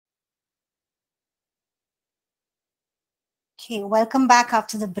Okay, welcome back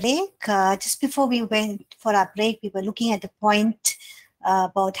after the break. Just before we went for our break, we were looking at the point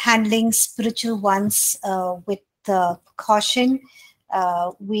about handling spiritual ones with caution.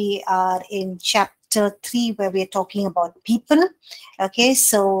 We are in chapter 3 where we are talking about people. Okay,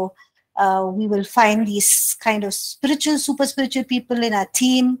 so we will find these kind of spiritual, super spiritual people in our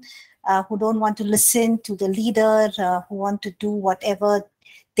team who don't want to listen to the leader, who want to do whatever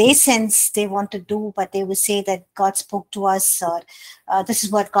they sense they want to do, but they will say that God spoke to us, or this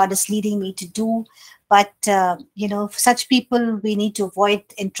is what God is leading me to do. But for such people, we need to avoid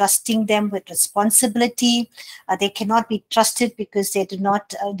entrusting them with responsibility. They cannot be trusted because they're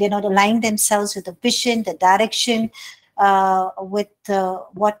not aligning themselves with the vision, the direction, with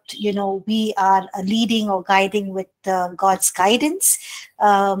what we are leading or guiding with God's guidance.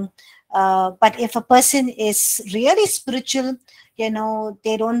 But if a person is really spiritual, they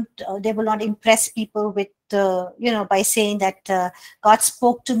will not impress people with by saying that God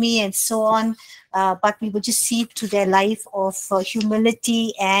spoke to me and so on, but we will just see through their life of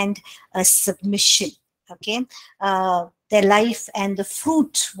humility and submission. Okay, their life and the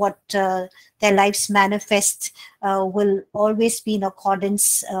fruit, what their lives manifest, will always be in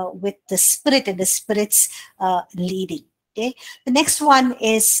accordance with the Spirit and the Spirit's leading. Okay, the next one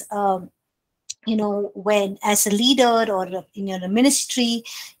is when as a leader or in your ministry,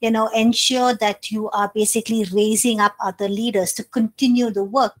 ensure that you are basically raising up other leaders to continue the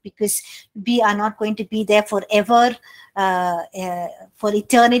work, because we are not going to be there forever, for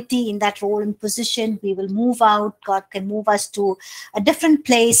eternity in that role and position. We will move out. God can move us to a different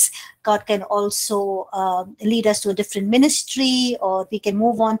place. God can also lead us to a different ministry, or we can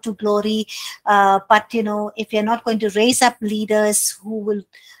move on to glory. But if you're not going to raise up leaders who will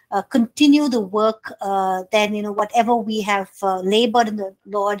continue the work, then whatever we have labored in the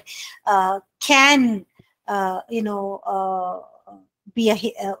Lord can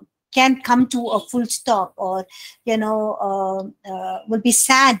can come to a full stop, or will be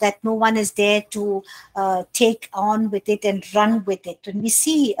sad that no one is there to take on with it and run with it. And we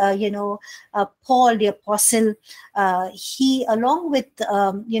see Paul the apostle, he, along with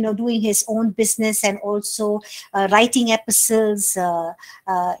doing his own business and also writing epistles,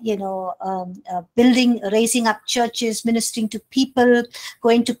 raising up churches, ministering to people,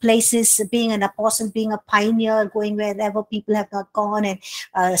 going to places, being an apostle, being a pioneer, going wherever people have not gone, and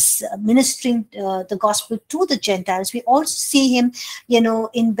ministering the gospel to the Gentiles. We also see him,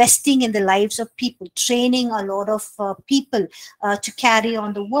 investing in the lives of people, training a lot of people to carry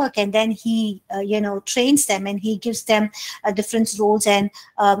on the work, and then he, trains them, and he gives them different roles and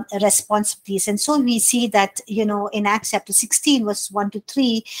responsibilities. And so we see that, in Acts chapter 16, verse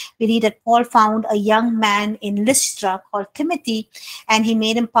 1-3, we read that Paul found a young man in Lystra called Timothy, and he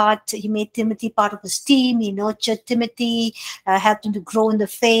made Timothy part of his team. He nurtured Timothy, helped him to grow in the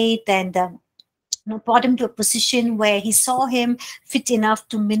faith, and brought him to a position where he saw him fit enough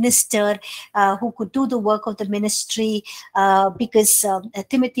to minister, who could do the work of the ministry, because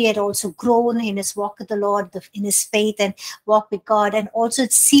Timothy had also grown in his walk with the Lord, in his faith and walk with God, and also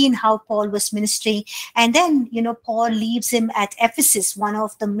had seen how Paul was ministering. And then, Paul leaves him at Ephesus, one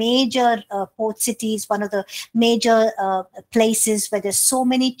of the major port cities, one of the major places where there's so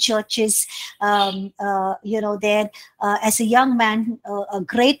many churches, there, as a young man, a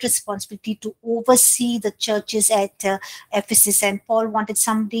great responsibility to oversee the churches at Ephesus. And Paul wanted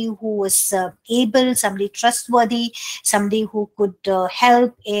somebody who was able, somebody trustworthy, somebody who could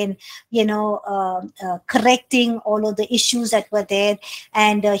help in, correcting all of the issues that were there.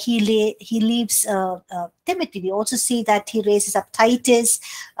 And he leaves Timothy. We also see that he raises up Titus,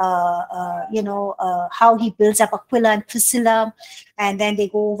 how he builds up Aquila and Priscilla, and then they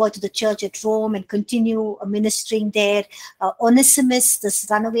go over to the church at Rome and continue ministering there. Onesimus, this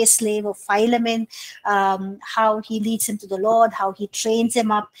runaway slave of Philemon, how he leads him to the Lord, how he trains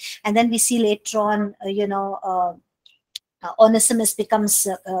him up. And then we see later on, Onesimus becomes,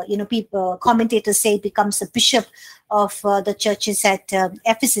 people, commentators say, becomes the bishop of the churches at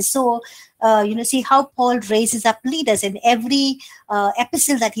Ephesus. So, see how Paul raises up leaders in every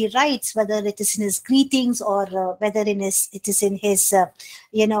epistle that he writes, whether it is in his greetings or whether it is in his,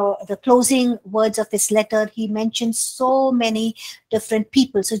 the closing words of his letter. He mentions so many different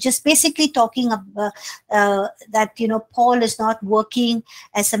people. So just basically talking about that, Paul is not working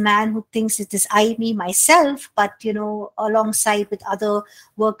as a man who thinks it is I, me, myself, but, alongside with other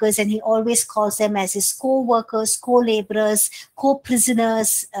workers, and he always calls them as his co-workers, co-laborers,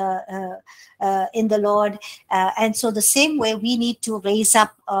 co-prisoners, in the Lord. And so the same way we need to raise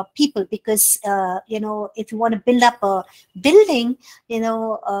up people, because if you want to build up a building,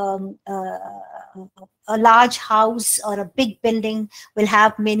 a large house or a big building will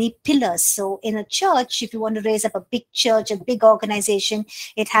have many pillars. So in a church, if you want to raise up a big church, a big organization,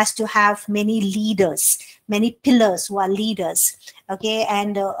 it has to have many leaders, many pillars who are leaders. Okay,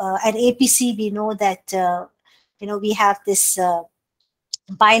 and at APC we know that we have this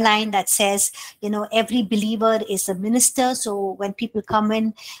byline that says, every believer is a minister. So when people come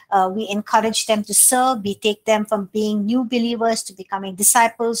in, we encourage them to serve. We take them from being new believers to becoming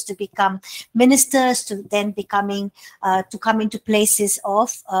disciples, to become ministers, to then becoming to come into places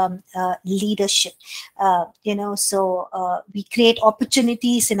of leadership. So we create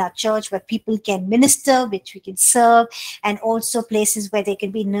opportunities in our church where people can minister, which we can serve, and also places where they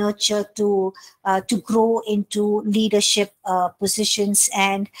can be nurtured to grow into leadership positions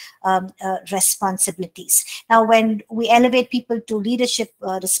and responsibilities. Now, when we elevate people to leadership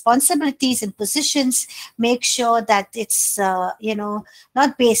responsibilities and positions, make sure that it's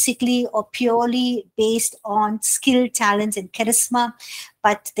not basically or purely based on skill, talents, and charisma,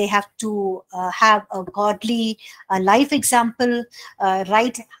 but they have to have a godly life example,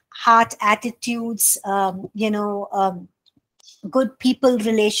 right heart attitudes, good people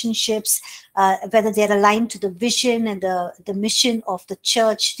relationships, whether they're aligned to the vision and the mission of the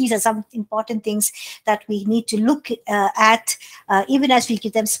church. These are some important things that we need to look at, even as we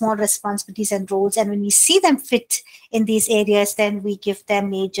give them small responsibilities and roles. And when we see them fit in these areas, then we give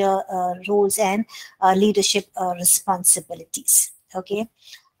them major roles and leadership responsibilities. Okay.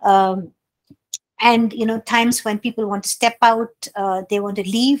 And times when people want to step out, they want to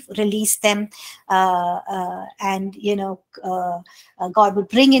leave, release them, and God will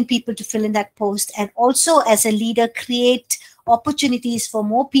bring in people to fill in that post. And also, as a leader, create opportunities for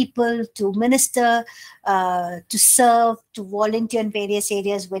more people to minister, to serve, to volunteer in various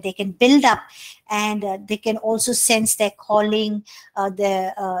areas where they can build up, and they can also sense their calling.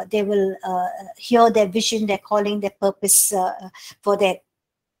 They will hear their vision, their calling, their purpose for their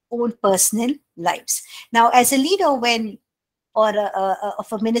own personal lives. Now, as a leader, of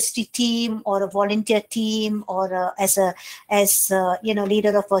a ministry team or a volunteer team, or as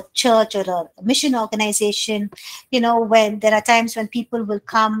leader of a church or a mission organization, when there are times when people will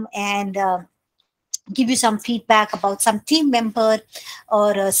come and give you some feedback about some team member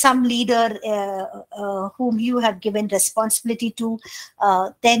or some leader whom you have given responsibility to,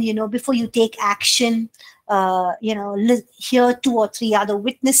 then before you take action, hear 2 or 3 other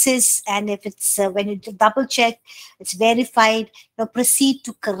witnesses, and if it's when you double check, it's verified, proceed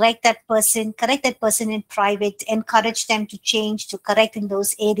to correct that person in private, encourage them to change, to correct in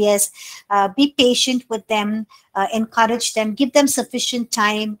those areas, be patient with them, encourage them, give them sufficient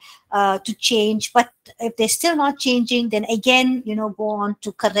time to change. But if they're still not changing, then again, go on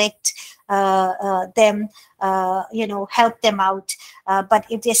to correct them, help them out. But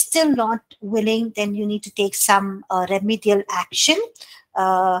if they're still not willing, then you need to take some remedial action.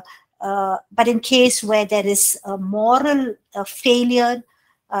 But in case where there is a moral failure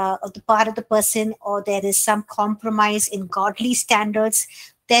of the part of the person, or there is some compromise in godly standards,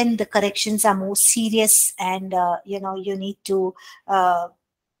 then the corrections are more serious, and you need to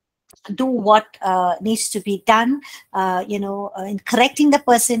do what needs to be done, in correcting the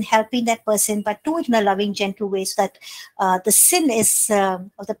person, helping that person, but do it in a loving, gentle way, so that the sin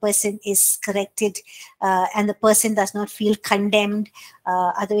of the person is corrected, and the person does not feel condemned.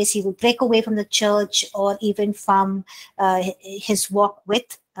 Otherwise, he will break away from the church or even from his walk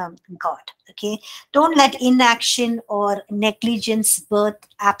with God. Okay, don't let inaction or negligence birth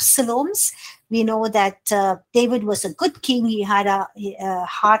Absaloms. We know that David was a good king. He had a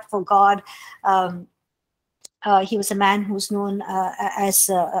heart for God. He was a man who's known as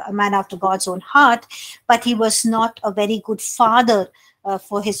a man after God's own heart, but he was not a very good father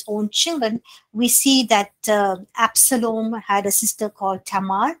for his own children. We see that Absalom had a sister called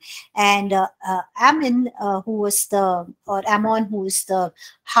Tamar, and Ammon, who is the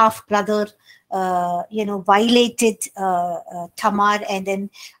half brother, violated Tamar, and then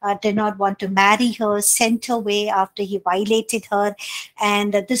did not want to marry her, sent her away after he violated her.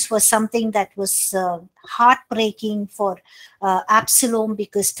 And this was something that was heartbreaking for Absalom,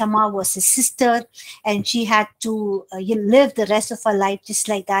 because Tamar was his sister, and she had to live the rest of her life just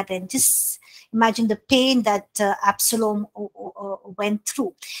like that. And just imagine the pain that Absalom went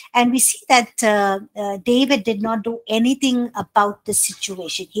through. And we see that David did not do anything about the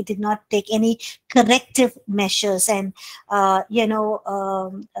situation. He did not take any corrective measures. And,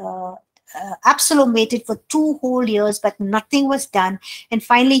 Absalom waited for 2 whole years, but nothing was done. And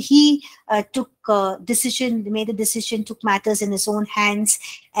finally, he made a decision, took matters in his own hands,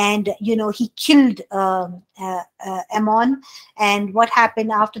 and he killed Ammon. And what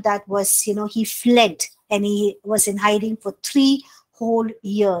happened after that was, he fled, and he was in hiding for 3 whole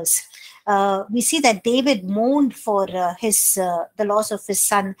years. We see that David mourned for the loss of his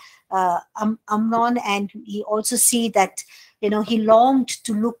son Amnon, and we also see that he longed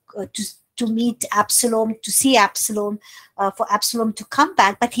to look to meet Absalom, to see Absalom, for Absalom to come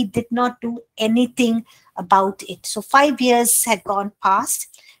back, but he did not do anything about it. So 5 years had gone past.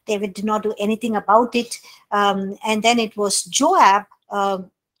 David did not do anything about it, and then it was Joab,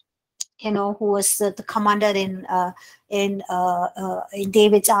 who was the commander in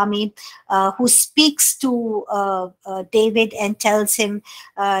David's army, who speaks to David and tells him,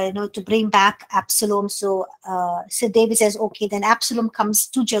 to bring back Absalom. So David says, okay, then Absalom comes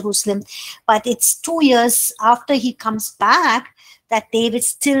to Jerusalem, but it's 2 years after he comes back that David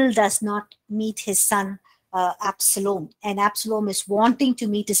still does not meet his son Absalom, and Absalom is wanting to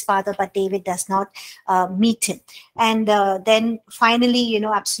meet his father, but David does not meet him. And then finally,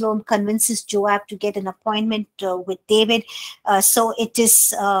 Absalom convinces Joab to get an appointment with David. So it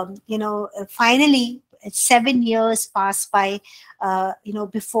is, finally 7 years pass by,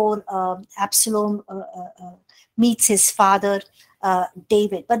 before Absalom meets his father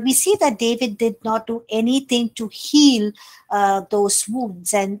David. But we see that David did not do anything to heal those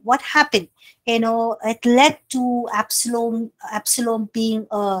wounds. And what happened? It led to Absalom being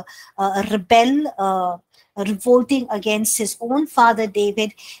a rebel, revolting against his own father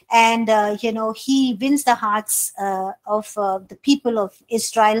David, and he wins the hearts of the people of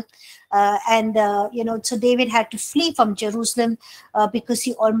Israel, and so David had to flee from Jerusalem because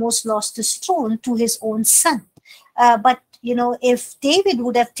he almost lost his throne to his own son. But if David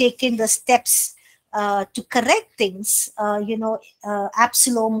would have taken the steps to correct things,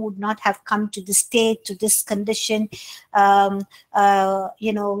 Absalom would not have come to this state, to this condition, where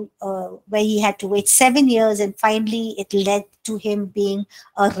he had to wait 7 years, and finally it led to him being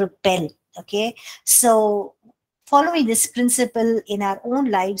a rebel. Okay, so following this principle in our own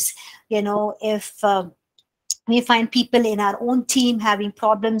lives, if we find people in our own team having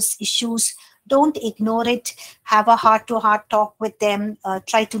problems, issues, don't ignore it. Have a heart-to-heart talk with them.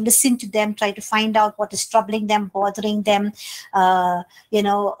 Try to listen to them. Try to find out what is troubling them, bothering them.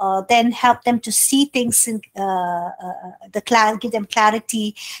 Then help them to see things in give them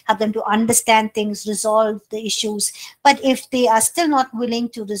clarity. Help them to understand things, resolve the issues. But if they are still not willing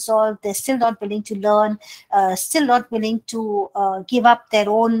to resolve, they're still not willing to learn, still not willing to give up their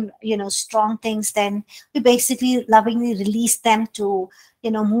own, strong things, then we basically lovingly release them to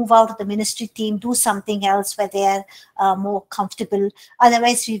move out of the ministry team, do something else where they are more comfortable.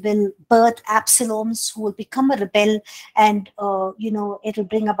 Otherwise, we will birth Absaloms who will become a rebel, and it will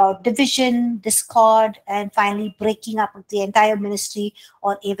bring about division, discord, and finally breaking up of the entire ministry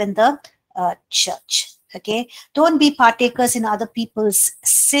or even the church. Okay, don't be partakers in other people's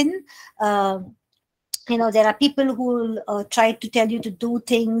sin. There are people who will try to tell you to do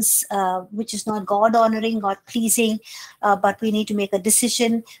things which is not God honoring, God pleasing, but we need to make a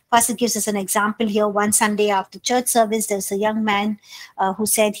decision. Pastor gives us an example here. One Sunday after church service, there's a young man who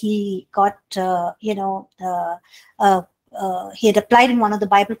said he got, he had applied in one of the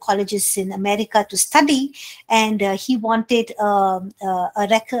Bible colleges in America to study, and he wanted a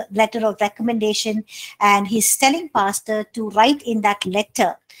letter of recommendation, and he's telling pastor to write in that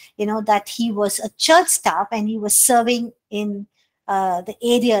letter that he was a church staff and he was serving in the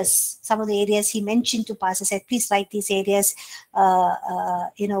areas, some of the areas he mentioned to pastor, said, please write these areas,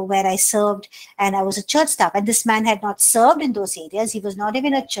 where I served, and I was a church staff. And this man had not served in those areas. He was not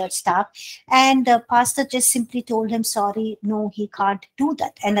even a church staff. And pastor just simply told him, sorry, no, he can't do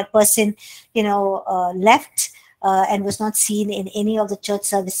that. And that person, left. And was not seen in any of the church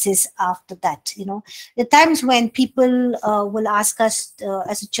services after that. The times when people will ask us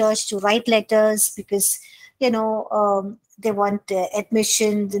as a church to write letters because, they want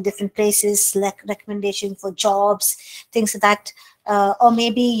admissions in different places, like recommendation for jobs, things like that. Or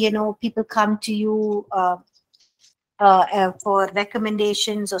maybe, people come to you for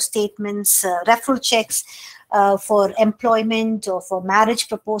recommendations or statements, referral checks for employment or for marriage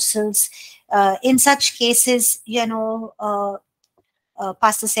proposals. In such cases,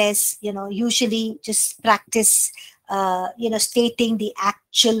 pastor says, usually just practice, stating the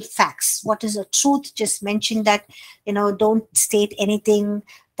actual facts. What is the truth? Just mention that, don't state anything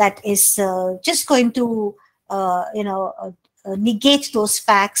that is just going to, negate those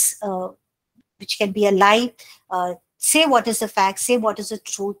facts, which can be a lie. say what is the fact, say what is the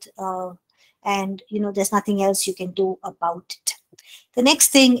truth, and there's nothing else you can do about it. The next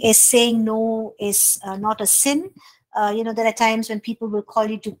thing is saying no is not a sin. There are times when people will call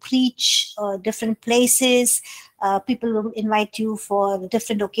you to preach different places. People will invite you for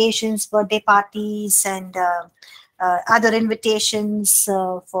different occasions, birthday parties, and other invitations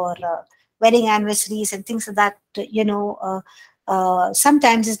for wedding anniversaries and things like that.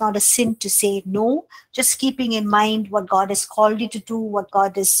 Sometimes it's not a sin to say no, just keeping in mind what God has called you to do, what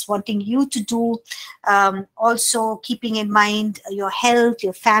God is wanting you to do. Also keeping in mind your health,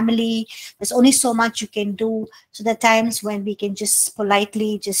 your family. There's only so much you can do. So there are times when we can just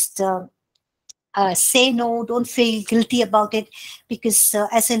politely just say no. Don't feel guilty about it, because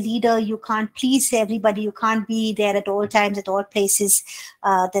as a leader, you can't please everybody. You can't be there at all times, at all places.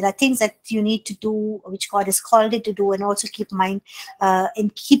 There are things that you need to do, which God has called you to do, and also keep mind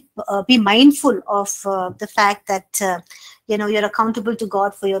and be mindful of the fact that you're accountable to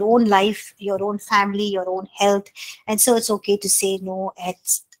God for your own life, your own family, your own health, and so it's okay to say no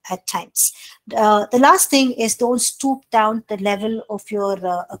at times. The last thing is, don't stoop down to the level of your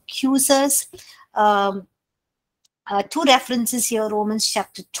accusers. Two references here, Romans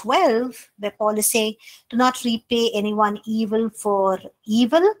chapter 12, where Paul is saying, do not repay anyone evil for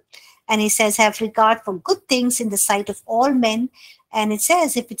evil. And he says, have regard for good things in the sight of all men. And it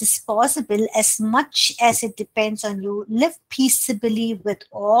says, if it is possible, as much as it depends on you, live peaceably with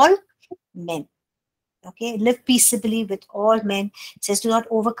all men. Okay, live peaceably with all men. It says, do not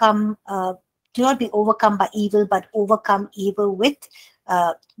be overcome by evil, but overcome evil with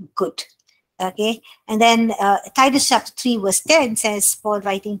good. Okay, and then Titus chapter 3 verse 10 says, Paul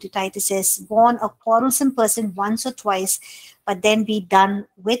writing to Titus says, warn a quarrelsome person once or twice, but then be done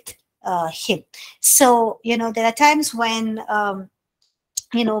with him. So, there are times when,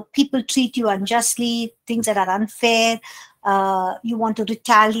 people treat you unjustly, things that are unfair. You want to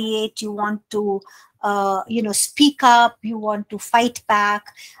retaliate, you want to speak up, you want to fight back.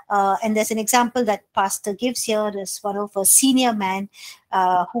 And there's an example that pastor gives here. There's one of a senior man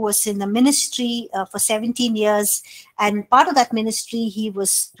who was in the ministry for 17 years. And part of that ministry, he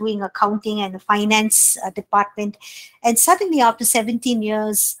was doing accounting and finance department. And suddenly, after 17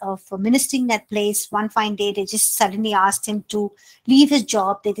 years of ministering that place, one fine day, they just suddenly asked him to leave his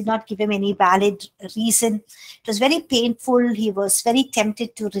job. They did not give him any valid reason. It was very painful. He was very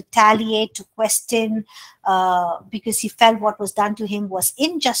tempted to retaliate, to question, because he felt what was done to him was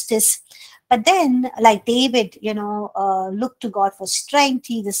injustice. But then, like David, looked to God for strength.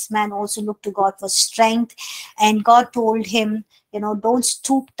 This man also looked to God for strength. And God told him, don't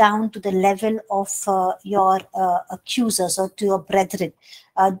stoop down to the level of your accusers or to your brethren.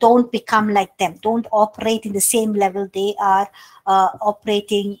 Don't become like them. Don't operate in the same level they are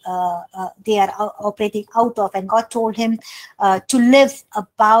operating. They are operating out of. And God told him to live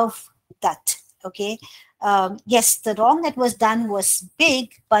above that. Okay. Yes, the wrong that was done was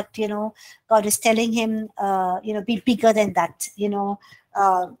big, but God is telling him, be bigger than that.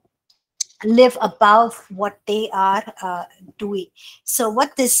 Live above what they are doing. So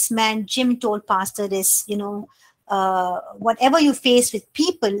what this man Jim told pastor is, whatever you face with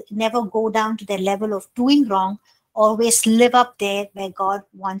people, never go down to their level of doing wrong. Always live up there where God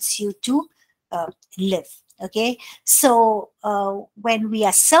wants you to live. Okay, so when we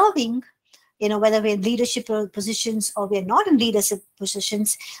are serving, whether we're in leadership positions or we're not in leadership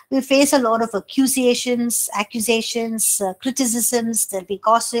positions, we face a lot of accusations, criticisms. There'll be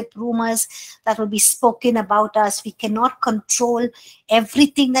gossip, rumors that will be spoken about us. We cannot control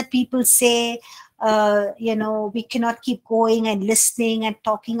everything that people say. We cannot keep going and listening and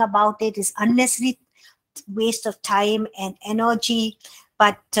talking about it. It's unnecessary waste of time and energy.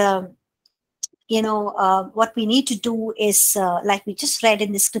 But what we need to do is, like we just read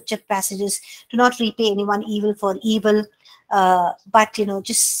in the scripture passages, do not repay anyone evil for evil, but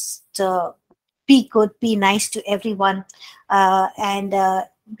just be good, be nice to everyone, and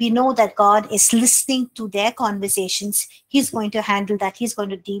we know that God is listening to their conversations. He's going to handle that. He's going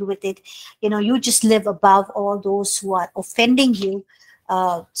to deal with it. You just live above all those who are offending you,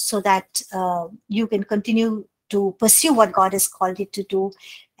 so that you can continue to pursue what God has called you to do,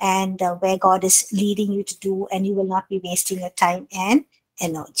 and where God is leading you to do, and you will not be wasting your time and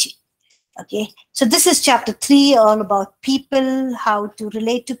energy. Okay, so this is chapter 3, all about people, how to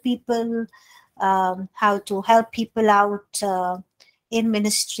relate to people, how to help people out in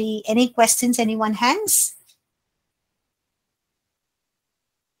ministry. Any questions anyone has?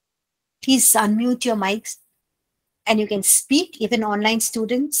 Please unmute your mics and you can speak, even online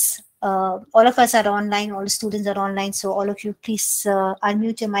students. All of us are online, all students are online, so all of you please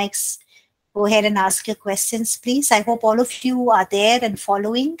unmute your mics go ahead and ask your questions, please. I hope all of you are there and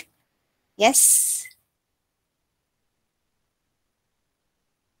following. Yes.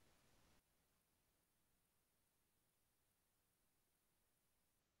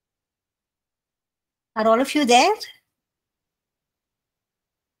 Are all of you there?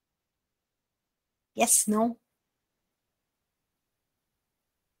 Yes, no?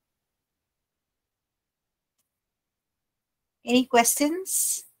 Any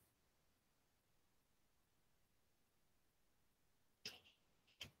questions?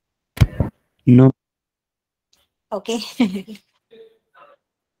 No. Okay.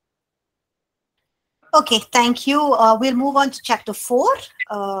 Okay, thank you. We'll move on to chapter 4,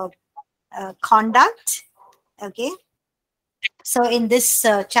 conduct. Okay. So in this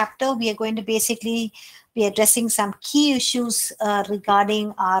chapter, we are going to basically be addressing some key issues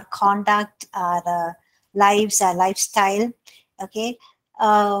regarding our conduct, our lives, our lifestyle. Okay.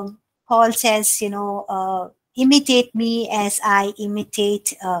 Paul says, imitate me as I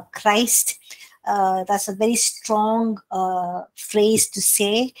imitate Christ. That's a very strong phrase to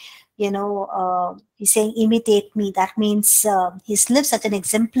say. He's saying, imitate me. That means he's lived such an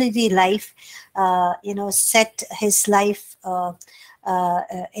exemplary life, set his life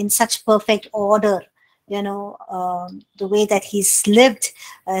in such perfect order. The way that he's lived,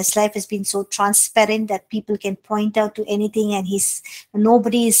 his life has been so transparent that people can point out to anything, and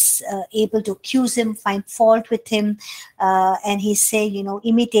nobody is able to accuse him, find fault with him. And he's saying,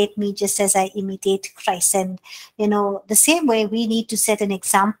 imitate me just as I imitate Christ. And the same way we need to set an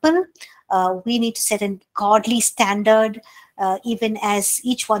example. We need to set a godly standard, even as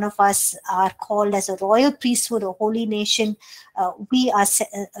each one of us are called as a royal priesthood, a holy nation. We are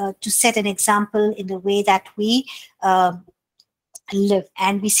to set an example in the way that we live.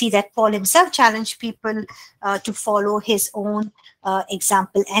 And we see that Paul himself challenged people to follow his own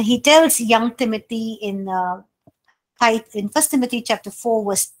example. And he tells young Timothy in 1 Timothy chapter 4,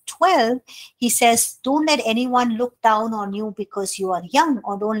 verse 12, he says, don't let anyone look down on you because you are young,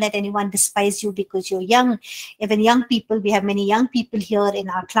 or don't let anyone despise you because you're young. Even young people, we have many young people here in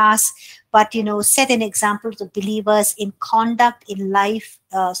our class, but, set an example to believers in conduct, in life,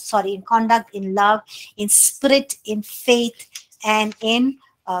 in conduct, in love, in spirit, in faith, and in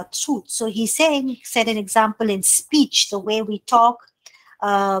truth. So he's saying, set an example in speech, the way we talk,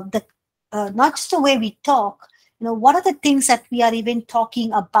 not just the way we talk. What are the things that we are even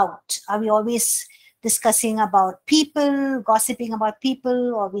talking about? Are we always discussing about people, gossiping about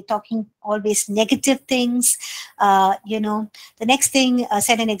people, or are we talking always negative things? The next thing,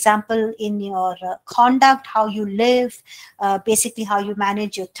 set an example in your conduct, how you live, basically how you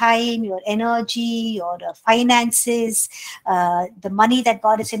manage your time, your energy, your finances, the money that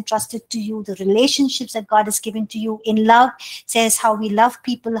God has entrusted to you, the relationships that God has given to you. In love, says how we love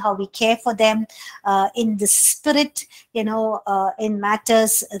people, how we care for them. In the spirit, in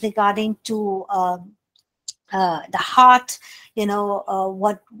matters regarding to the heart,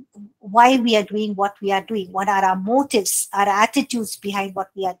 why we are doing what we are doing, what are our motives, our attitudes behind what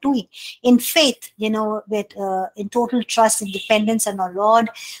we are doing. In faith, with in total trust and dependence on our Lord,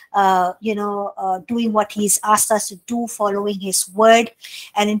 doing what He's asked us to do, following His word.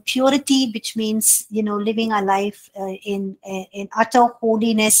 And in purity, which means living our life in utter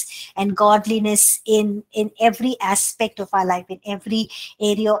holiness and godliness in every aspect of our life, in every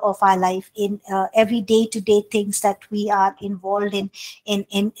area of our life, in every day-to-day things that we are involved in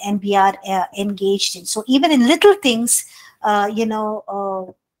and we are engaged in. So even in little things,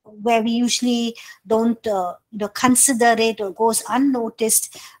 where we usually don't consider it or goes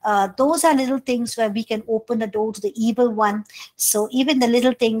unnoticed, those are little things where we can open the door to the evil one. So even the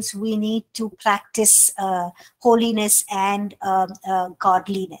little things, we need to practice holiness and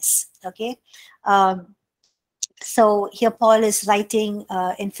godliness. Okay. So here Paul is writing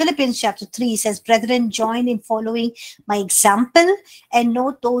in Philippians chapter 3, he says, brethren, join in following my example and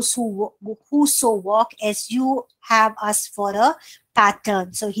note those who so walk as you have us for a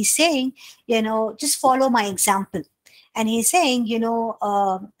pattern. So he's saying, just follow my example. And he's saying,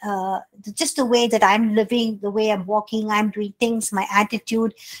 just the way that I'm living, the way I'm walking, I'm doing things, my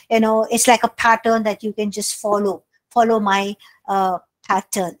attitude, it's like a pattern that you can just follow my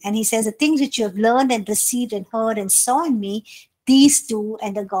pattern. And he says, the things which you have learned and received and heard and saw in me, these do,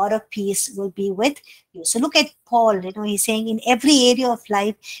 and the God of peace will be with you. So look at Paul, he's saying in every area of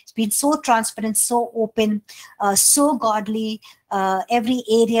life, it's been so transparent, so open, so godly, every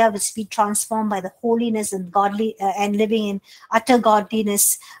area which has been transformed by the holiness and godly and living in utter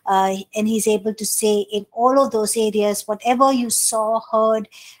godliness. And he's able to say in all of those areas, whatever you saw, heard,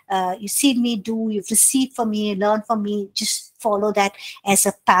 you seen me do, you've received from me, learned from me, just follow that as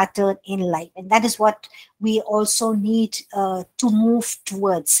a pattern in life. And that is what we also need to move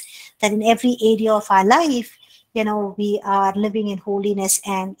towards, that in every area of our life, we are living in holiness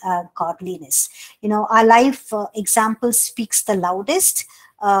and godliness. Our life example speaks the loudest.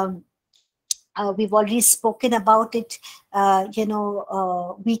 We've already spoken about it.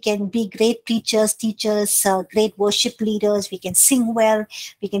 We can be great preachers, teachers, great worship leaders. We can sing well.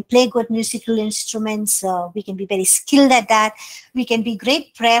 We can play good musical instruments. We can be very skilled at that. We can be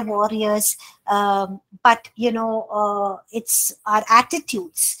great prayer warriors. But it's our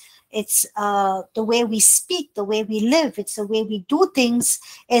attitudes. It's the way we speak, the way we live. It's the way we do things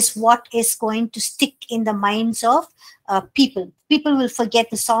is what is going to stick in the minds of people. People will forget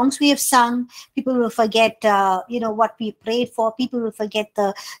the songs we have sung. People will forget, what we prayed for. People will forget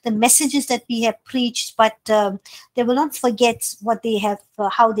the messages that we have preached, but they will not forget what they have,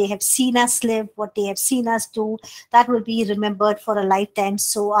 how they have seen us live, what they have seen us do. That will be remembered for a lifetime.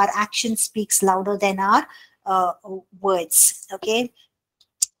 So our action speaks louder than our words. Okay.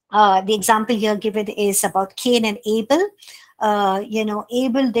 The example here given is about Cain and Abel.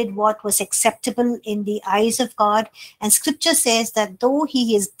 Abel did what was acceptable in the eyes of God. And scripture says that though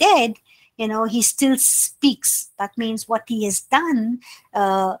he is dead, he still speaks. That means what he has done,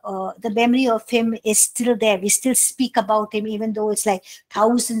 the memory of him is still there. We still speak about him, even though it's like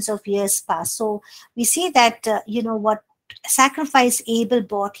thousands of years past. So we see that, what sacrifice Abel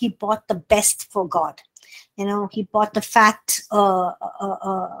bought, he bought the best for God. He bought the fat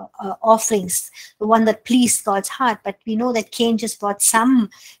offerings, the one that pleased God's heart. But we know that Cain just bought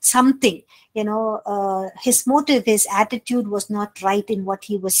something. His motive, his attitude was not right in what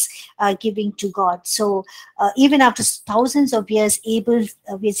he was giving to God. So even after thousands of years, Abel,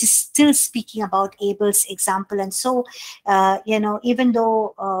 we're just still speaking about Abel's example. And so, even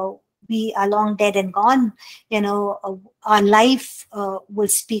though we are long dead and gone, our life will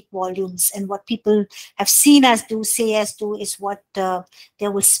speak volumes, and what people have seen us do, say us do, is what they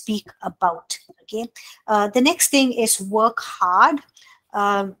will speak about. Okay. The next thing is work hard.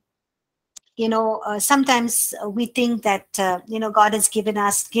 Sometimes we think that, God has given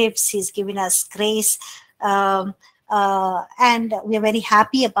us gifts, he's given us grace, and we're very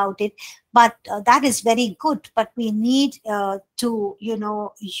happy about it. But that is very good. But we need to,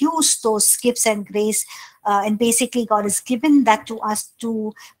 use those gifts and grace. And basically, God has given that to us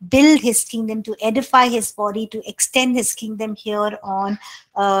to build his kingdom, to edify his body, to extend his kingdom here on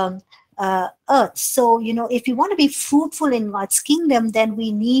earth. So, if we want to be fruitful in God's kingdom, then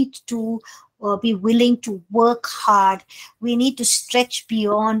we need to be willing to work hard. We need to stretch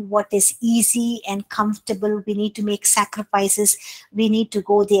beyond what is easy and comfortable. We need to make sacrifices. We need to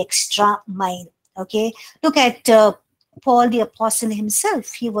go the extra mile. Okay, look at Paul the apostle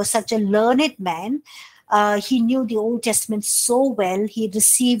himself. He was such a learned man. He knew the Old Testament so well. He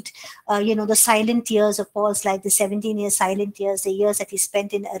received, the silent years of Paul's life, the 17-year silent years, the years that he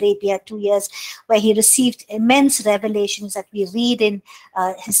spent in Arabia, 2 years, where he received immense revelations that we read in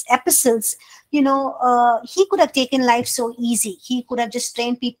his epistles. He could have taken life so easy. He could have just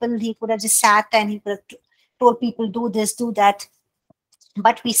trained people. He could have just sat and he could have told people, do this, do that.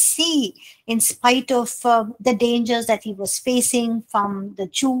 But we see, in spite of the dangers that he was facing from the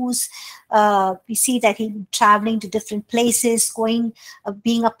Jews, we see that he was traveling to different places,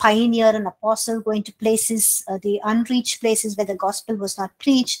 being a pioneer, an apostle, going to places, the unreached places where the gospel was not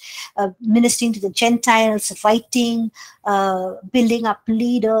preached, ministering to the Gentiles, writing, building up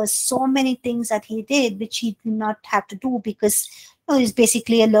leaders, so many things that he did, which he did not have to do because he's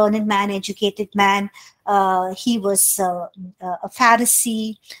basically a learned man, educated man. He was a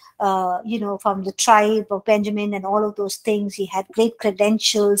Pharisee, from the tribe of Benjamin and all of those things. He had great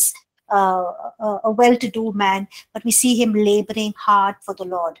credentials, a well-to-do man, but we see him laboring hard for the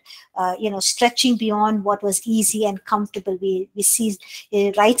Lord, stretching beyond what was easy and comfortable. We see,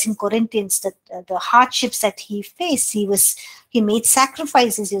 he writes in Corinthians that the hardships that he faced, he made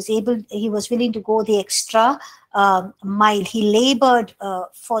sacrifices. He was willing to go the extra mile. He labored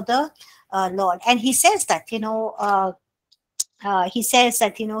for the Lord, and he says that, he says,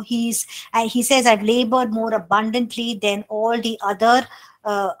 I've labored more abundantly than all the other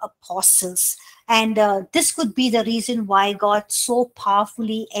apostles. And this could be the reason why God so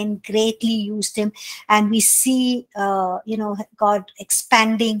powerfully and greatly used him. And we see, God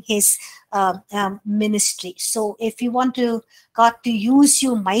expanding his ministry. So if you want God to use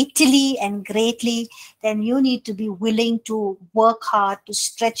you mightily and greatly, then you need to be willing to work hard, to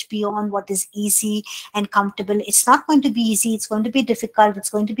stretch beyond what is easy and comfortable. It's not going to be easy. It's going to be difficult. It's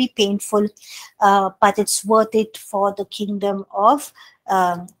going to be painful, but it's worth it for the kingdom of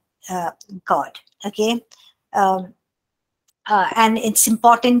God. Okay. And it's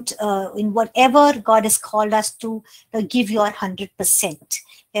important in whatever God has called us to give your 100%.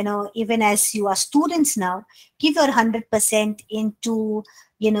 Even as you are students now, give your 100% into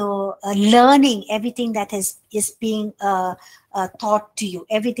learning everything that is being taught to you,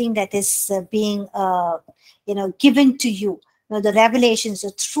 everything that is being given to you. The revelations,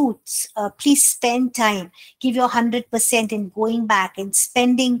 the truths. Please spend time. Give your 100% in going back and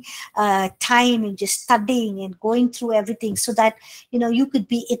spending time in just studying and going through everything, so that you could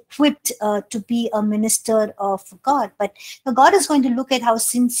be equipped to be a minister of God. But God is going to look at how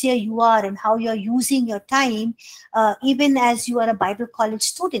sincere you are and how you're using your time, even as you are a Bible college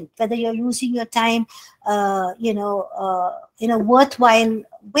student, whether you're using your time in a worthwhile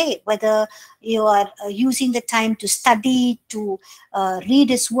way, whether you are using the time to study, to read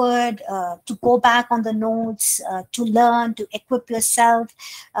his word, to go back on the notes, to learn, to equip yourself,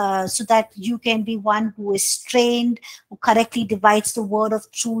 so that you can be one who is trained, who correctly divides the word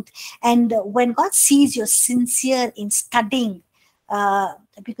of truth. And when God sees you're sincere in studying,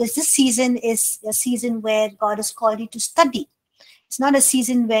 because this season is a season where God has called you to study. It's not a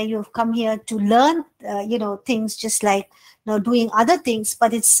season where you've come here to learn, things just like doing other things,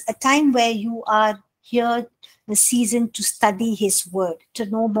 but it's a time where you are here, the season to study his word, to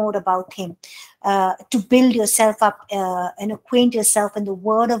know more about him, to build yourself up and acquaint yourself in the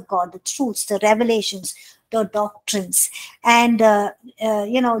word of God, the truths, the revelations, the doctrines. And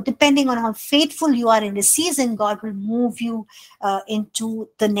depending on how faithful you are in the season, God will move you into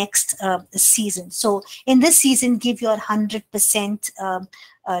the next season. So in this season, give your 100%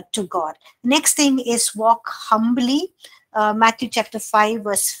 to God. Next thing is walk humbly. Matthew chapter 5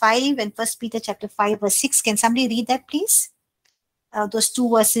 verse 5 and 1 Peter chapter 5 verse 6. Can somebody read that, please? Those two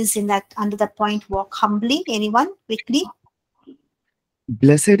verses in that, under that point, walk humbly. Anyone, quickly?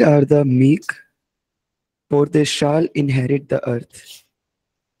 Blessed are the meek, for they shall inherit the earth.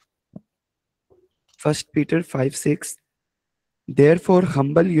 1 Peter 5:6. Therefore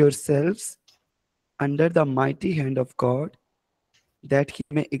humble yourselves under the mighty hand of God, that he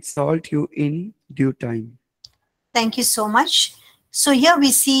may exalt you in due time. Thank you so much. So here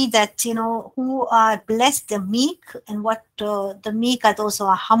we see that, who are blessed, the meek, and what the meek are those who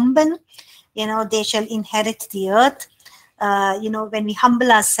are humble. They shall inherit the earth. When we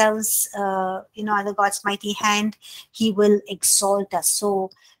humble ourselves, under God's mighty hand, he will exalt us. So,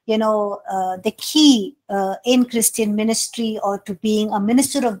 the key in Christian ministry, or to being a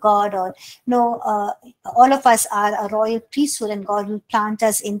minister of God, or, all of us are a royal priesthood, and God will plant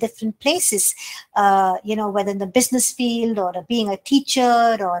us in different places, whether in the business field, or being a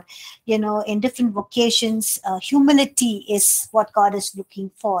teacher, or, in different vocations. Humility is what God is looking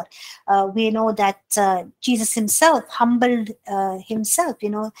for. We know that Jesus himself humbled himself.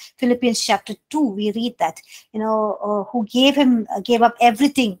 Philippians chapter 2, we read that, who gave up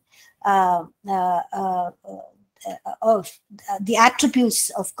everything, of the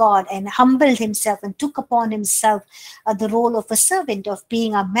attributes of God, and humbled himself and took upon himself the role of a servant, of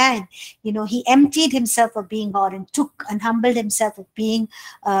being a man. He emptied himself of being God and took and humbled himself of being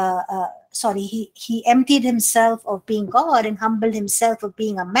he emptied himself of being God and humbled himself of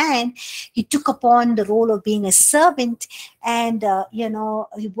being a man. He took upon the role of being a servant, and he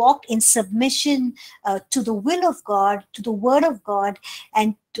walked in submission to the will of God, to the word of God,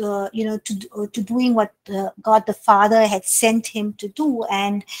 and to doing what God the Father had sent him to do.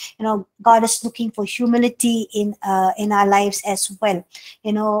 And God is looking for humility in our lives as well.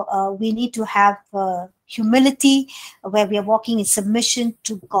 We need to have humility, where we are walking in submission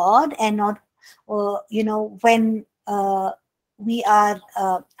to God, and not when we are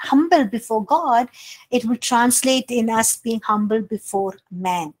humble before God, it will translate in us being humble before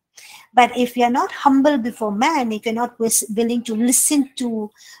man. But if we are not humble before man, if you're not willing to listen to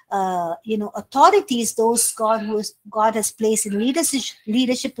authorities, those God has placed in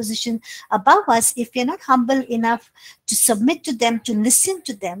leadership position above us, if we're not humble enough to submit to them, to listen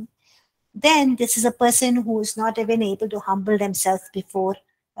to them, then this is a person who is not even able to humble themselves before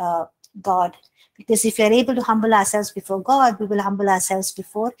God. Because if we are able to humble ourselves before God, we will humble ourselves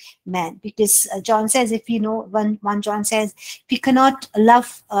before man. Because John says, if 1 John says, if we cannot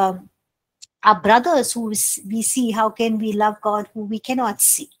love our brothers who we see, how can we love God who we cannot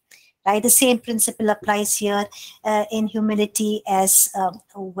see? Right? The same principle applies here in humility as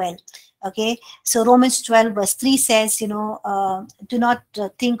well. Okay, so Romans 12 verse 3 says, do not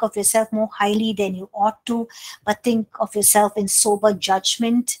think of yourself more highly than you ought to, but think of yourself in sober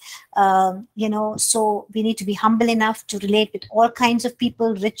judgment. So we need to be humble enough to relate with all kinds of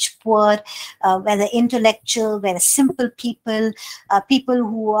people, rich, poor, whether intellectual, whether simple people, people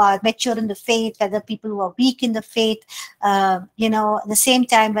who are mature in the faith, whether people who are weak in the faith, at the same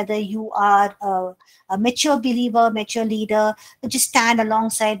time, whether you are a mature believer, mature leader, just stand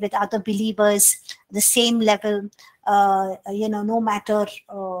alongside with other believers, the same level, no matter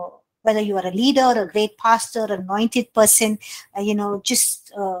whether you are a leader, a great pastor, anointed person,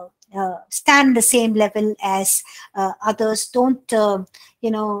 just stand the same level as others. Don't,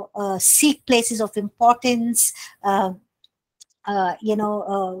 seek places of importance.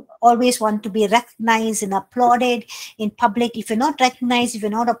 Always want to be recognized and applauded in public. If you're not recognized, if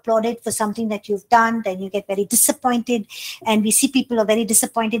you're not applauded for something that you've done, then you get very disappointed. And we see people are very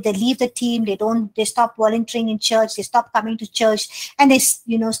disappointed. They leave the team. They stop volunteering in church. They stop coming to church, and they,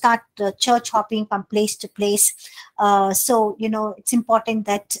 start church hopping from place to place. So it's important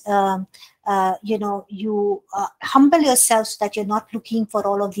that, you humble yourself so that you're not looking for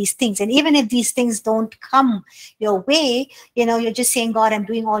all of these things. And even if these things don't come your way, you're just saying, God, I'm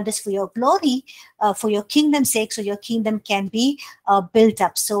doing all this for your glory, for your kingdom's sake, so your kingdom can be built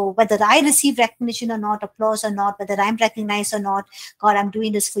up. So whether I receive recognition or not, applause or not, whether I'm recognized or not, God, I'm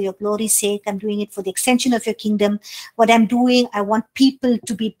doing this for your glory's sake. I'm doing it for the extension of your kingdom. What I'm doing, I want people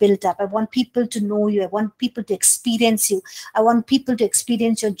to be built up. I want people to know you. I want people to experience you. I want people to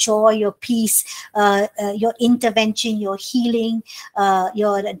experience your joy, your peace, your intervention, your healing,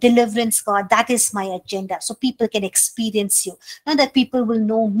 your deliverance, God. That is my agenda. So people can experience you. Not that people will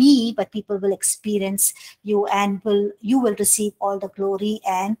know me, but people will experience you, and you will receive all the glory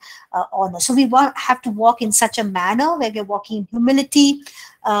and honor. So we have to walk in such a manner where we're walking in humility.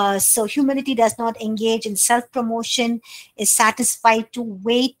 So humility does not engage in self-promotion, is satisfied to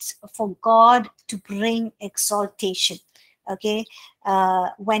wait for God to bring exaltation. Okay,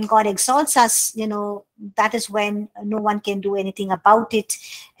 when God exalts us, that is when no one can do anything about it,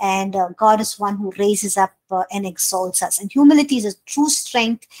 and God is one who raises up and exalts us. And humility is a true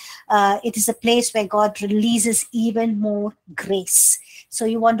strength. It is a place where God releases even more grace. So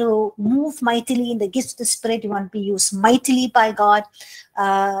you want to move mightily in the gifts of the Spirit. You want to be used mightily by God.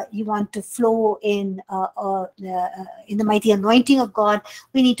 You want to flow in the mighty anointing of God.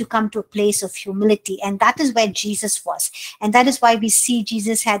 We need to come to a place of humility, and that is where Jesus was. And that is why we see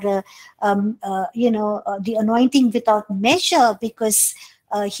Jesus had the anointing without measure, because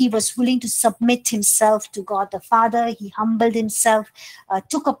he was willing to submit himself to God the Father. He humbled himself,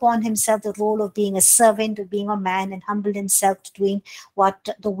 took upon himself the role of being a servant, of being a man, and humbled himself to doing what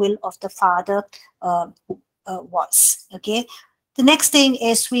the will of the Father was. Okay. The next thing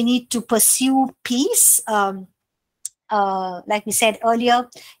is we need to pursue peace. Like we said earlier,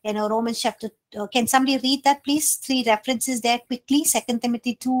 Romans chapter, can somebody read that, please? 3 references there quickly. 2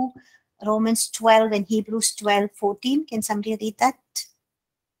 Timothy 2, Romans 12, and Hebrews 12:14. Can somebody read that?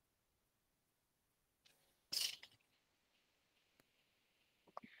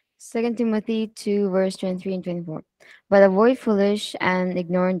 Second Timothy 2, verse 23 and 24. But avoid foolish and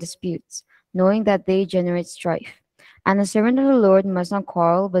ignorant disputes, knowing that they generate strife. And a servant of the Lord must not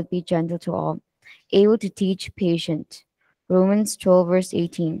quarrel, but be gentle to all, able to teach, patient. Romans 12, verse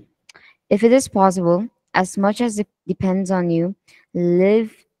 18. If it is possible, as much as it depends on you,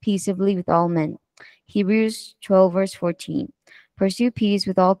 live peaceably with all men. Hebrews 12, verse 14. Pursue peace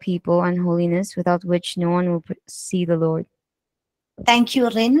with all people and holiness, without which no one will see the Lord. Thank you,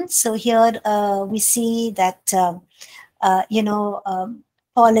 Rin. So here we see that,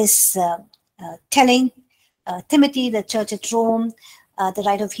 Paul is telling Timothy, the church at Rome, the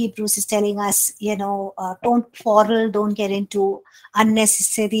writer of Hebrews is telling us, don't quarrel, don't get into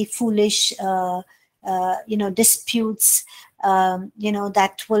unnecessary, foolish, disputes,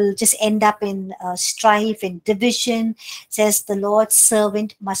 that will just end up in strife and division. It says the Lord's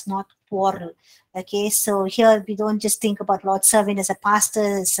servant must not quarrel. Okay, so here we don't just think about Lord's servant as a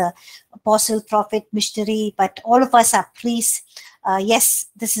pastor, as a apostle, prophet, missionary, but all of us are priests. Yes,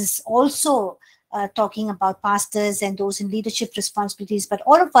 this is also talking about pastors and those in leadership responsibilities, but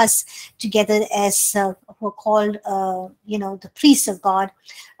all of us together as who are called, the priests of God,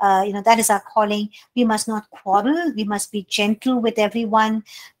 that is our calling. We must not quarrel. We must be gentle with everyone.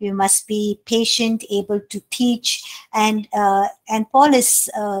 We must be patient, able to teach. And Paul is,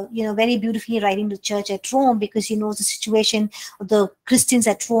 very beautifully writing to the church at Rome, because he knows the situation of the Christians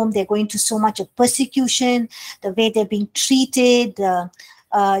at Rome. They're going through so much of persecution, the way they're being treated,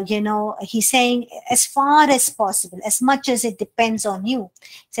 he's saying, as far as possible, as much as it depends on you, he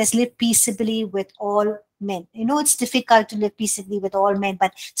says, live peaceably with all men. It's difficult to live peaceably with all men,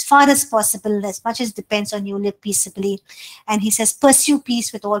 but as far as possible, as much as it depends on you, live peaceably. And he says, pursue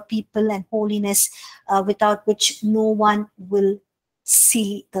peace with all people and holiness, without which no one will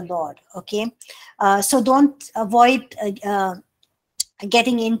see the Lord. Okay, so don't avoid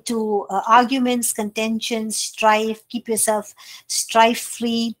getting into arguments, contentions, strife. Keep yourself strife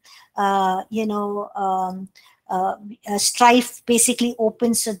free. Strife basically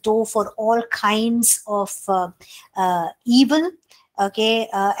opens the door for all kinds of evil. Okay,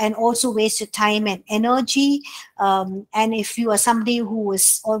 and also waste your time and energy. And if you are somebody who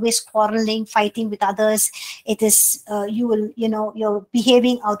is always quarreling, fighting with others, it is you're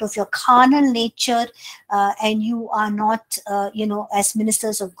behaving out of your carnal nature, and you are not as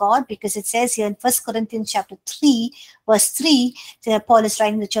ministers of God, because it says here in 1 Corinthians chapter 3 verse 3, Paul is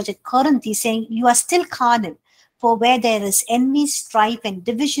writing to the church at Corinth, he's saying, you are still carnal. For where there is envy, strife, and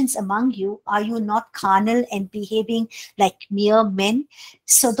divisions among you, are you not carnal and behaving like mere men?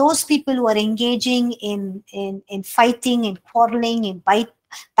 So those people who are engaging in fighting, in quarreling, in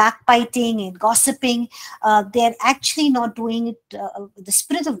backbiting and gossiping, they're actually not doing it the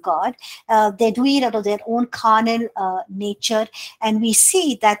Spirit of God. They're doing it out of their own carnal nature. And we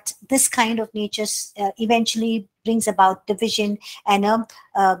see that this kind of nature eventually brings about division and a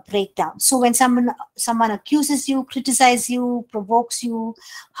breakdown. So when someone accuses you, criticizes you, provokes you,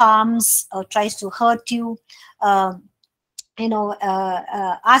 harms or tries to hurt you,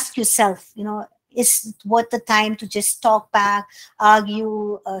 ask yourself, is it worth the time to just talk back,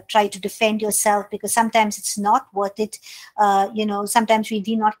 argue, try to defend yourself? Because sometimes it's not worth it. Sometimes we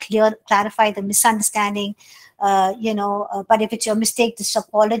do not clarify the misunderstanding. But if it's your mistake, just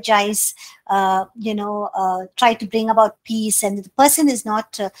apologize. Try to bring about peace. And if the person is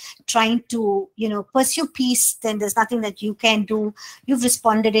not trying to, pursue peace, then there's nothing that you can do. You've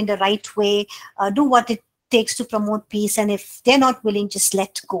responded in the right way. Do what it takes to promote peace. And if they're not willing, just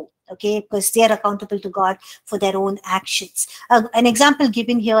let go. Okay, because they are accountable to God for their own actions. An example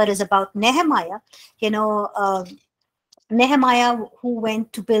given here is about Nehemiah. Nehemiah, who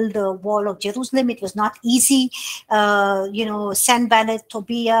went to build the wall of Jerusalem. It was not easy. Sanballat,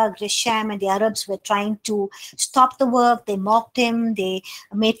 Tobiah, Gresham, and the Arabs were trying to stop the work. They mocked him. They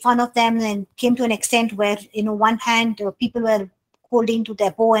made fun of them, and came to an extent where, one hand, people were holding to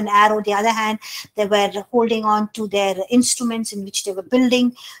their bow and arrow. The other hand, they were holding on to their instruments in which they were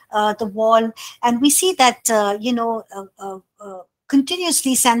building the wall. And we see that,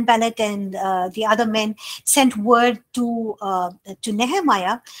 continuously Sanballat and the other men sent word to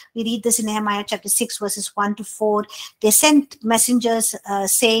Nehemiah. We read this in Nehemiah chapter 6 verses 1 to 4. They sent messengers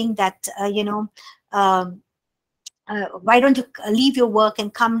saying that, why don't you leave your work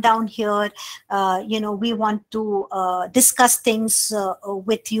and come down here? We want to discuss things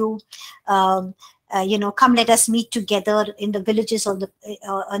with you. Come, let us meet together in the villages on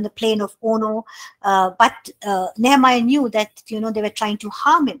the plain of Ono. But Nehemiah knew that, they were trying to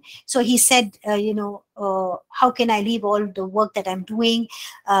harm him. So he said, how can I leave all the work that I'm doing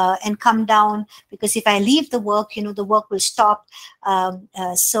and come down? Because if I leave the work, the work will stop.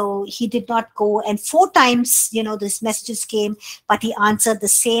 So he did not go. And 4 times, these messages came, but he answered the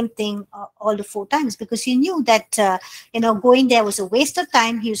same thing all the 4 times, because he knew that, going there was a waste of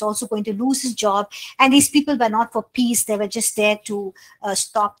time. He was also going to lose his job. And these people were not for peace. They were just there to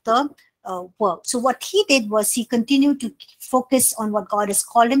stop the work. So what he did was he continued to focus on what God has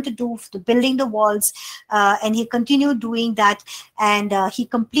called him to do, to building the walls, and he continued doing that, and he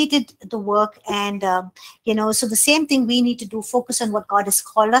completed the work. And so the same thing we need to do: focus on what God has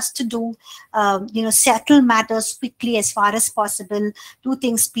called us to do. Settle matters quickly as far as possible, do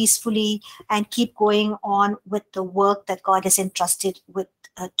things peacefully, and keep going on with the work that God has entrusted with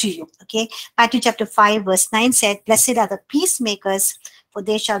to you. Okay, Matthew chapter 5 verse 9 said, "Blessed are the peacemakers, for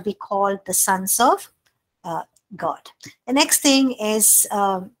they shall be called the sons of God." The next thing is,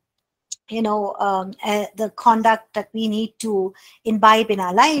 the conduct that we need to imbibe in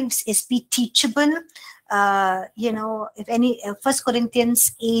our lives is be teachable. If 1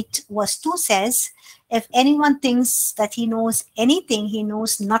 Corinthians 8 verse 2 says, "If anyone thinks that he knows anything, he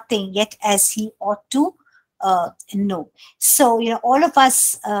knows nothing, yet as he ought to know." So, all of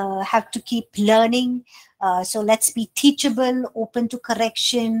us have to keep learning. So let's be teachable, open to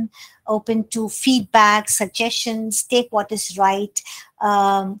correction, open to feedback, suggestions, take what is right.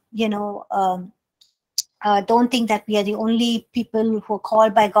 Don't think that we are the only people who are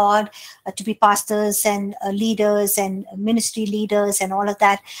called by God to be pastors and leaders and ministry leaders and all of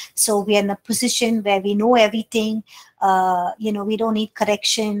that. So we are in a position where we know everything. We don't need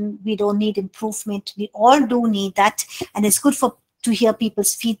correction. We don't need improvement. We all do need that. And it's good to hear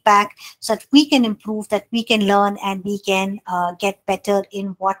people's feedback so that we can improve, that we can learn, and we can get better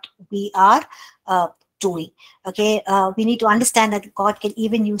in what we are doing. Okay, we need to understand that God can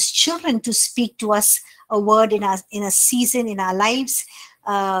even use children to speak to us a word in a season in our lives.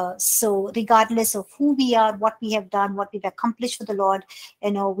 So regardless of who we are, what we have done, what we've accomplished for the Lord,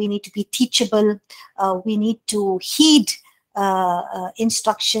 we need to be teachable. We need to heed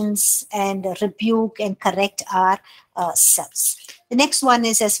instructions and rebuke and correct ourselves. The next one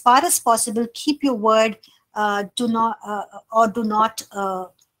is, as far as possible, keep your word. Do not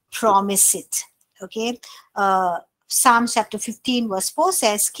promise it. Okay. Psalm chapter 15 verse 4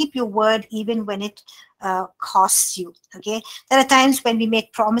 says, keep your word even when it costs you. Okay. There are times when we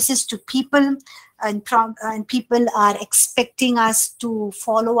make promises to people, and people are expecting us to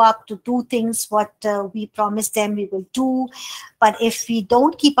follow up, to do things what we promised them we will do. But if we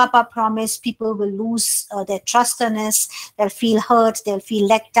don't keep up our promise, people will lose their trust on us. They'll feel hurt. They'll feel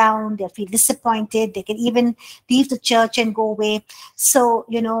let down. They'll feel disappointed. They can even leave the church and go away. So,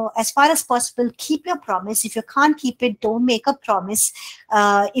 as far as possible, keep your promise. If you can't keep it, don't make a promise.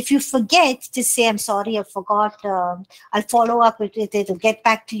 If you forget, just say, I'm sorry, I forgot. I'll follow up with it. It'll get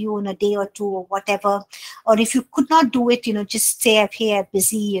back to you in a day or two or whatever. Or if you could not do it, just say, hey, I'm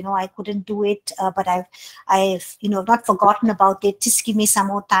busy, I couldn't do it, but I've not forgotten about it. Just give me some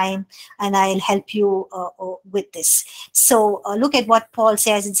more time and I'll help you with this. So look at what Paul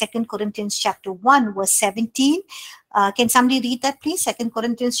says in 2 Corinthians chapter 1 verse 17. Can somebody read that, please? 2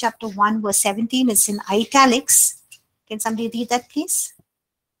 Corinthians chapter 1 verse 17. It's in italics. Can somebody read that, please?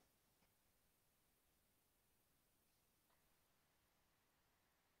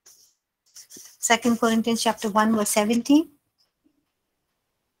 Second Corinthians chapter 1 verse 17.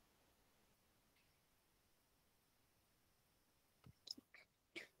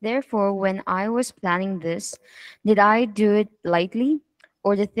 Therefore, when I was planning this, did I do it lightly?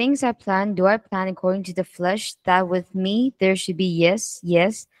 Or the things I plan, do I plan according to the flesh, that with me there should be yes,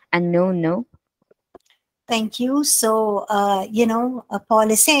 yes, and no, no? Thank you. So,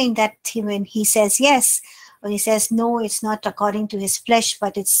 Paul is saying that when he says yes, when he says no, it's not according to his flesh,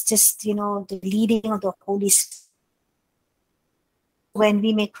 but it's just, the leading of the Holy Spirit. When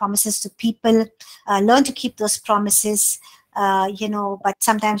we make promises to people, learn to keep those promises. But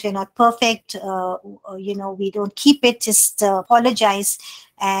sometimes we're not perfect. We don't keep it. Just apologize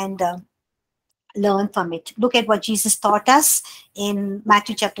and learn from it. Look at what Jesus taught us in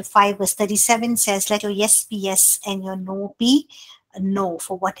Matthew chapter 5 verse 37 says, let your yes be yes and your no be no.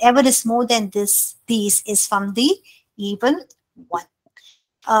 For whatever is more than these is from the evil one.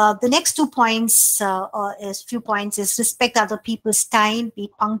 The next 2 points, is respect other people's time, be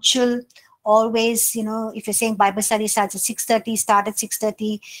punctual. Always, if you're saying Bible study starts at 6:30, start at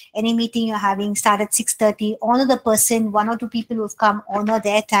 6:30. Any meeting you're having, start at 6:30. Honor the person. 1 or 2 people who have come, honor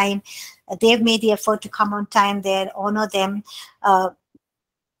their time. They've made the effort to come on time there, honor them.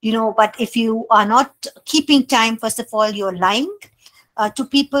 But if you are not keeping time, first of all, you're lying to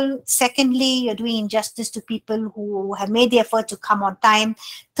people. Secondly, you're doing injustice to people who have made the effort to come on time.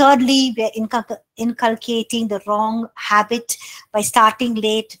 Thirdly, we're inculcating the wrong habit by starting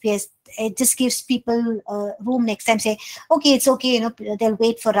late. It just gives people room next time. Say, okay, it's okay, they'll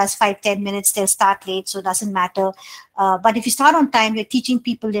wait for us 5-10 minutes, they'll start late, so it doesn't matter. But if you start on time, you're teaching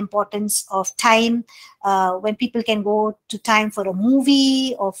people the importance of time. When people can go to time for a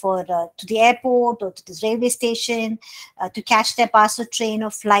movie or for to the airport or to the railway station, to catch their bus or train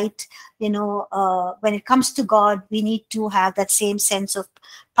or flight, when it comes to God, we need to have that same sense of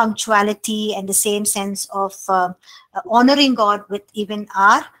punctuality and the same sense of honoring God with even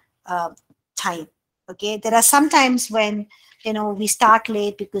our time. Okay, there are some times when we start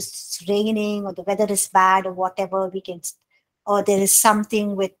late because it's raining or the weather is bad or whatever. Or there is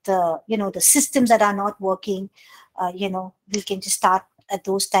something with the systems that are not working. We can just start at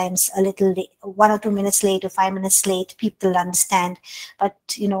those times a little late, 1 or 2 minutes late or 5 minutes late. People understand. But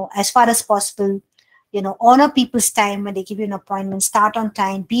as far as possible, honor people's time when they give you an appointment. Start on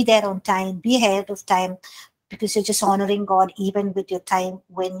time, be there on time, be ahead of time, because you're just honoring God even with your time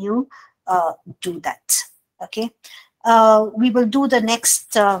when you do that. Okay, we will do the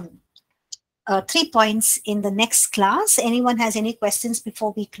next 3 points in the next class. Anyone has any questions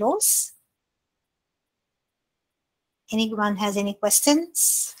before we close? Anyone has any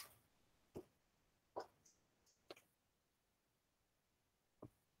questions?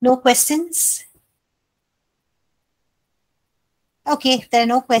 No questions? Okay, if there are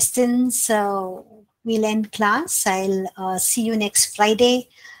no questions, we'll end class. I'll see you next Friday.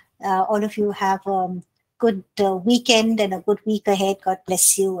 All of you have good weekend and a good week ahead. God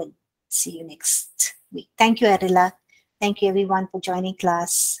bless you, and see you next week. Thank you, Arila. Thank you, everyone, for joining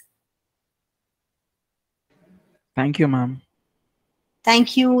class. Thank you, ma'am.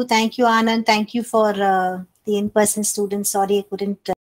 Thank you, Anand. Thank you for the in-person students. Sorry I couldn't